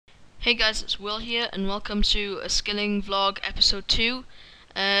Hey guys, it's Will here and welcome to a skilling vlog episode 2.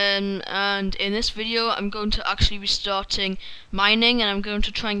 And in this video I'm going to actually be starting mining, and I'm going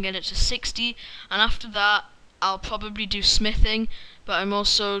to try and get it to 60, and after that I'll probably do smithing, but I'm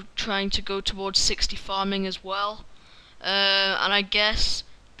also trying to go towards 60 farming as well. And I guess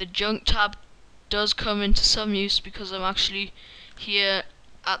the junk tab does come into some use because I'm actually here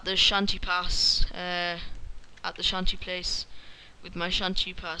at the shanty pass, at the shanty place with my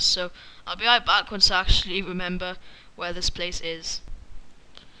shanty pass, so I'll be right back once I actually remember where this place is.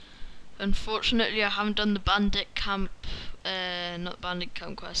 Unfortunately I haven't done the bandit camp, not bandit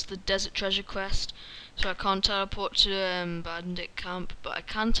camp quest, the desert treasure quest, so I can't teleport to bandit camp, but I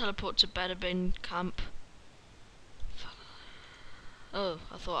can teleport to Better Bin camp. Oh,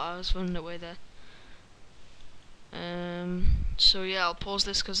 I thought I was running away there. So yeah, I'll pause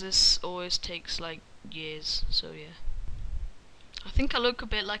this because this always takes like years, so yeah. I think I look a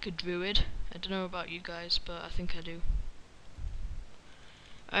bit like a druid. I don't know about you guys, but I think I do.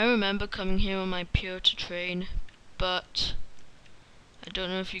 I remember coming here on my pure to train, but I don't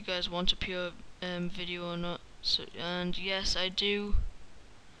know if you guys want a pure video or not. So, and yes, I do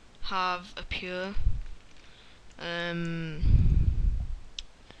have a pure.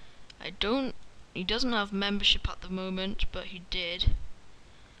 He doesn't have membership at the moment, but he did.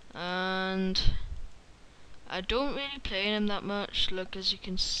 And I don't really play him that much. Look, as you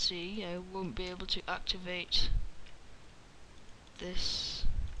can see, I won't be able to activate this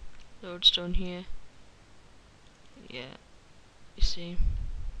lodestone here. Yeah, you see,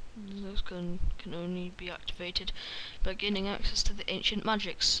 those can only be activated by gaining access to the ancient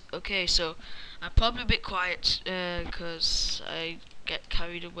magics. Okay, so I'm probably a bit quiet because I get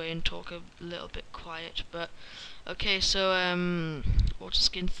carried away and talk a little bit quiet, but okay, so water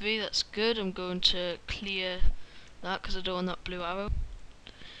skin 3, that's good. I'm going to clear that because I don't want that blue arrow.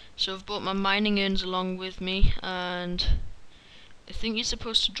 So I've brought my mining urns along with me, and I think you're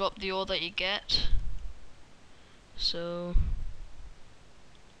supposed to drop the ore that you get. So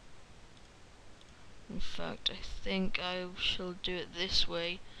in fact I think I shall do it this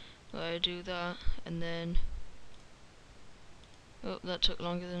way, where I do that and then, oh, that took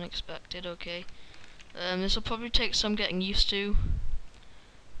longer than expected. Okay, this will probably take some getting used to,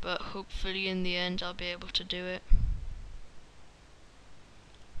 but hopefully in the end I'll be able to do it.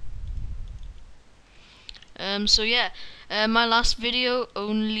 So yeah, my last video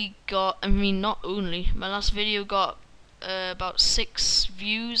only got, my last video got about 6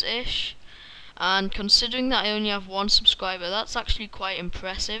 views ish, and considering that I only have 1 subscriber, that's actually quite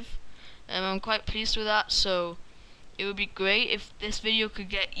impressive. I'm quite pleased with that, so it would be great if this video could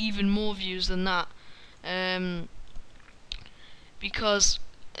get even more views than that, because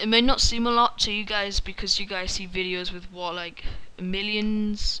it may not seem a lot to you guys because you guys see videos with what, like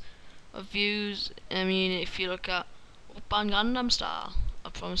millions of views. I mean, if you look at Open Gangnam Style, I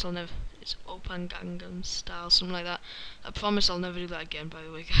promise I'll never, it's Open Gangnam Style, something like that. I promise I'll never do that again, by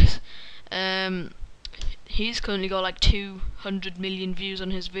the way, guys. He's currently got like 200 million views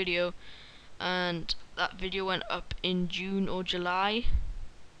on his video, and that video went up in June or July,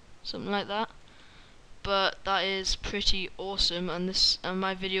 something like that. But that is pretty awesome, and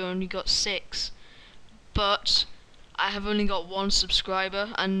my video only got 6, but I have only got 1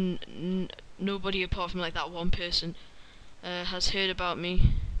 subscriber, and nobody apart from like that 1 person has heard about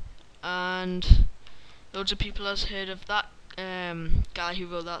me, and loads of people has heard of that guy who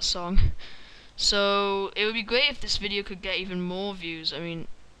wrote that song. So it would be great if this video could get even more views. I mean,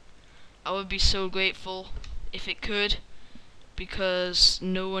 I would be so grateful if it could, because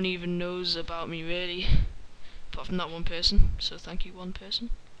no one even knows about me really, apart from that 1 person, so thank you 1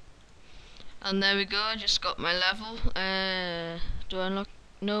 person. And there we go, I just got my level. Do I unlock?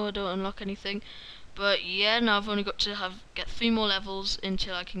 No, I don't unlock anything. But yeah, now I've only got to get 3 more levels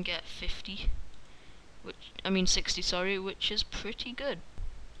until I can get 50. 60, sorry, which is pretty good.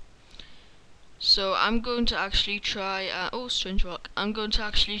 So I'm going to actually try, oh, strange rock. I'm going to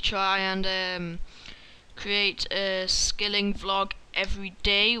actually try and create a skilling vlog every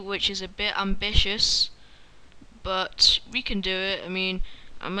day, which is a bit ambitious, but we can do it. I mean,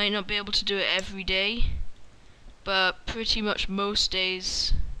 I might not be able to do it every day, but pretty much most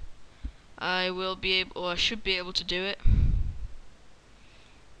days I will be able, or I should be able to do it.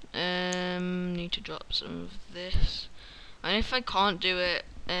 Need to drop some of this, and if I can't do it,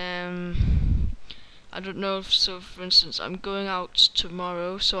 I don't know if, so for instance I'm going out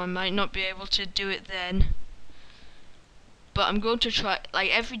tomorrow, so I might not be able to do it then, but I'm going to try, like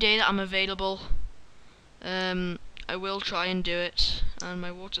every day that I'm available, I will try and do it. And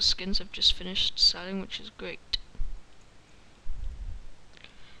my water skins have just finished selling, which is great.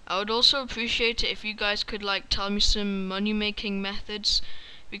 I would also appreciate it if you guys could like tell me some money making methods,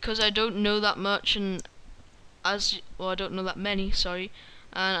 because I don't know that much, and I don't know that many, sorry.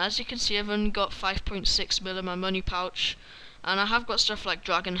 And as you can see, I've only got 5.6 mil in my money pouch, and I have got stuff like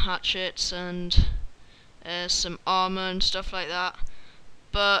dragon hatchets and some armor and stuff like that.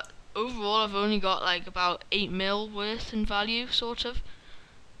 But overall, I've only got like about 8 mil worth in value, sort of,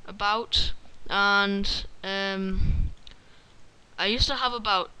 about. And I used to have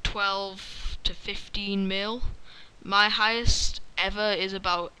about 12 to 15 mil. My highest ever is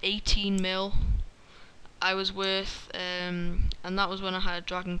about 18 mil. I was worth, and that was when I had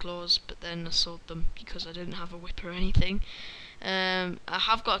dragon claws, but then I sold them because I didn't have a whip or anything. I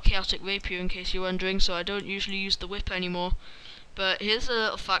have got a chaotic rapier, in case you're wondering, so I don't usually use the whip anymore. But here's a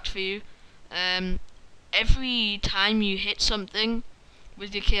little fact for you. Every time you hit something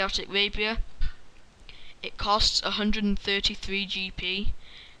with your chaotic rapier, it costs 133 GP.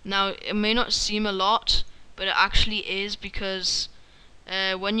 Now, it may not seem a lot, but it actually is, because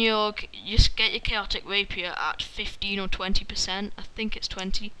when you just get your chaotic rapier at 15 or 20%, I think it's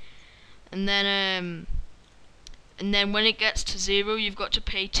 20, and then when it gets to 0, you've got to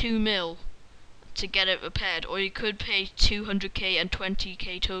pay 2 mil to get it repaired, or you could pay 200k and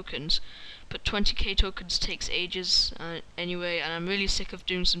 20k tokens, but 20k tokens takes ages anyway, and I'm really sick of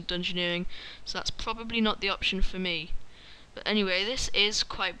doing some dungeoneering, so that's probably not the option for me. But anyway, this is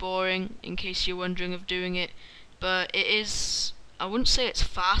quite boring, in case you're wondering of doing it, but it is, I wouldn't say it's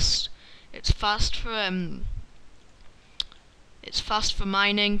fast. It's fast for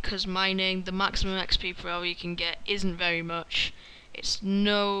mining, because mining, the maximum XP per hour you can get isn't very much. It's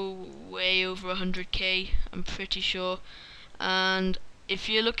no way over 100k, I'm pretty sure. And if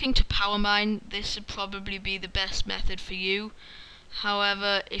you're looking to power mine, this would probably be the best method for you.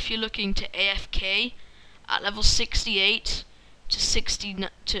 However, if you're looking to AFK at level 68 to 69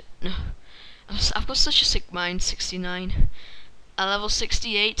 to no, I've got such a sick mind. 69 at level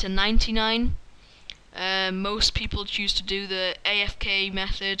 68 to 99. Most people choose to do the AFK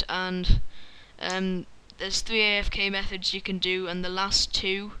method, and there's 3 AFK methods you can do, and the last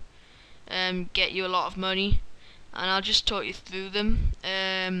 2 get you a lot of money, and I'll just talk you through them.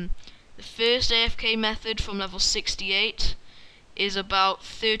 The first AFK method from level 68 is about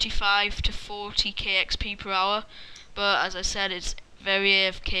 35 to 40k XP per hour, but as I said, it's very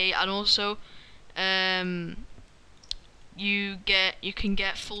AFK, and also you can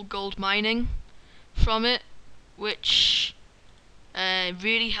get full gold mining from it, which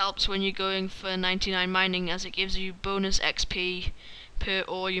really helps when you're going for 99 mining, as it gives you bonus XP per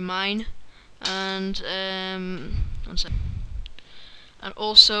ore you mine. And one sec. And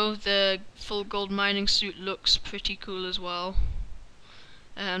also the full gold mining suit looks pretty cool as well.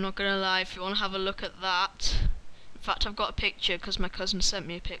 I'm not gonna lie, if you want to have a look at that, in fact I've got a picture because my cousin sent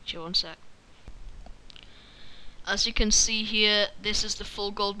me a picture, one sec. As you can see here, this is the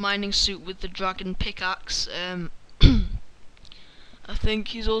full gold mining suit with the dragon pickaxe. I think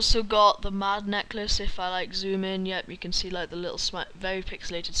he's also got the mad necklace. If I like zoom in, yep, you can see like the little very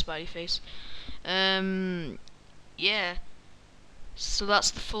pixelated smiley face. Yeah, so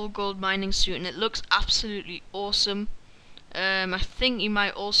that's the full gold mining suit, and it looks absolutely awesome. I think you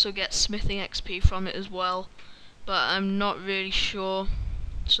might also get smithing XP from it as well, but I'm not really sure.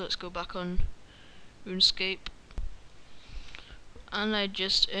 So let's go back on RuneScape. And I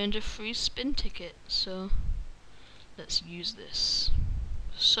just earned a free spin ticket, so let's use this.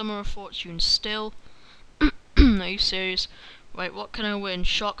 Summer of Fortune still. Are you serious? Right, what can I win?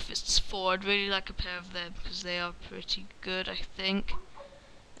 Shock Fists 4. I'd really like a pair of them because they are pretty good, I think.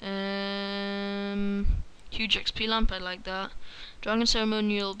 Huge XP lamp, I like that. Dragon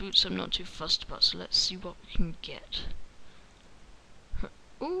Ceremonial Boots I'm not too fussed about, so let's see what we can get.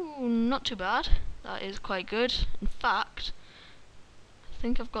 Ooh, not too bad. That is quite good. In fact, I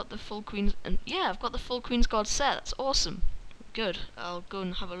think I've got the full Queen's, and yeah, I've got the full Queen's Guard set. That's awesome. Good. I'll go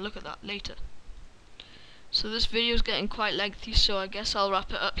and have a look at that later. So this video is getting quite lengthy, so I guess I'll wrap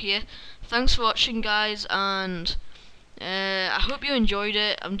it up here. Thanks for watching, guys, and I hope you enjoyed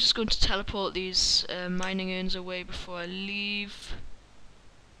it. I'm just going to teleport these mining urns away before I leave.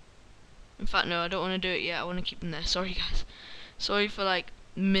 In fact, no, I don't want to do it yet. I want to keep them there. Sorry, guys. Sorry for like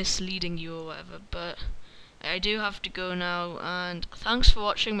misleading you or whatever, but I do have to go now, and thanks for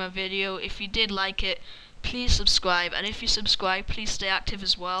watching my video. If you did like it, please subscribe, and if you subscribe, please stay active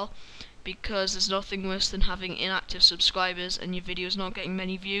as well, because there's nothing worse than having inactive subscribers and your videos not getting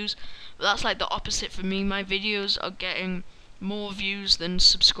many views. But that's like the opposite for me. My videos are getting more views than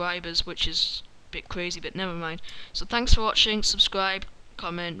subscribers, which is a bit crazy, but never mind. So thanks for watching. Subscribe,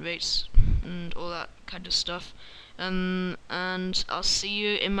 comment, rates, and all that kind of stuff. and I'll see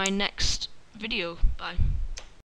you in my next video. Bye.